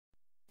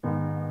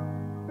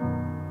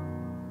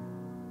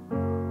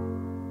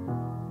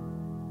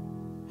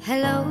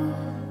Hello,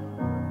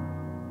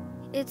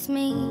 it's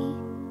me.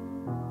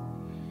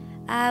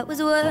 I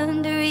was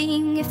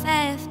wondering if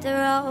after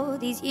all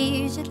these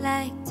years you'd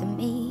like to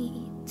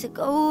meet to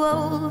go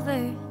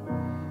over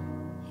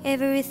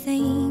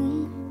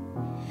everything.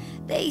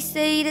 They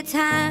say the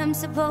time's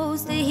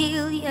supposed to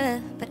heal ya,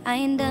 but I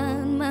ain't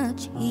done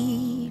much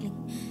healing.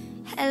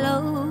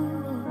 Hello,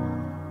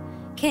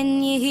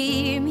 can you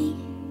hear me?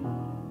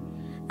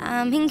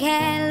 I'm in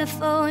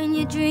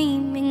California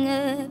dreaming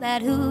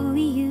about who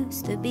we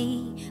used to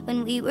be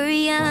when we were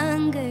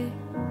younger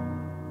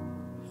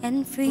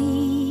and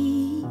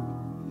free.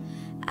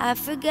 I've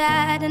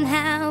forgotten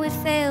how it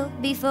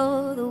felt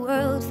before the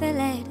world fell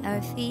at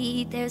our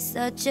feet. There's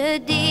such a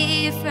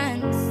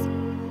difference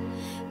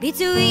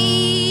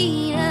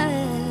between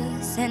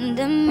us and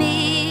a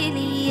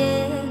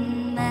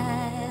million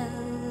miles.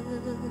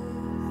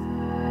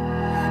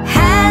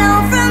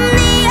 Hello from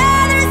the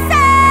other side.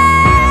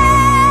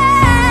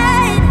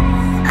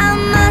 I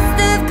must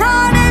have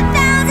called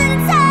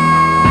 1,000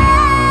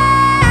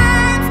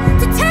 times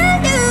to tell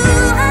you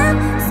I'm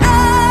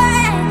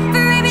sorry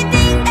for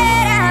everything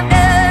that I've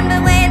done,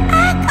 but when I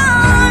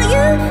call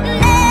you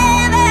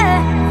never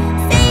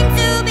seem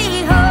to be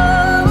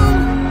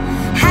home.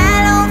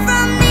 Hello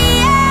from the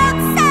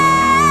outside.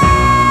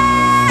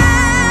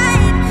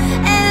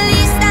 At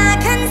least I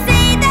can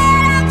say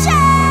that I've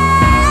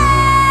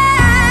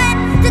tried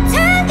to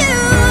tell you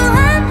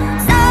I'm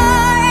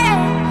sorry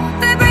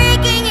for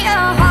breaking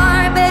your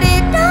heart, but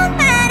it don't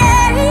matter.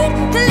 It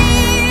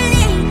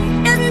clearly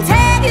doesn't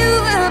tear you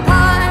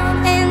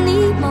apart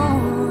anymore.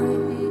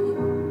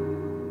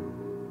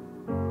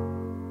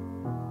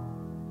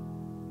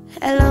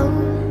 Hello,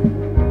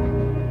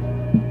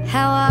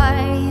 how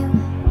are you?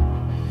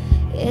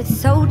 It's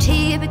so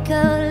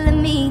typical of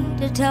me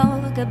to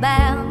talk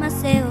about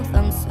myself.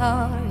 I'm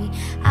sorry.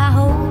 I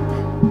hope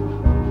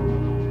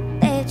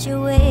that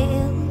you're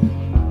well.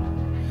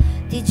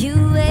 Did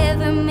you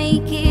ever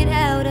make it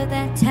out of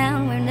that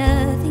town where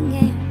nothing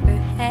ever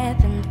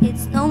happened?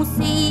 It's no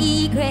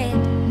secret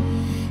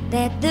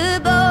that the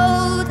boy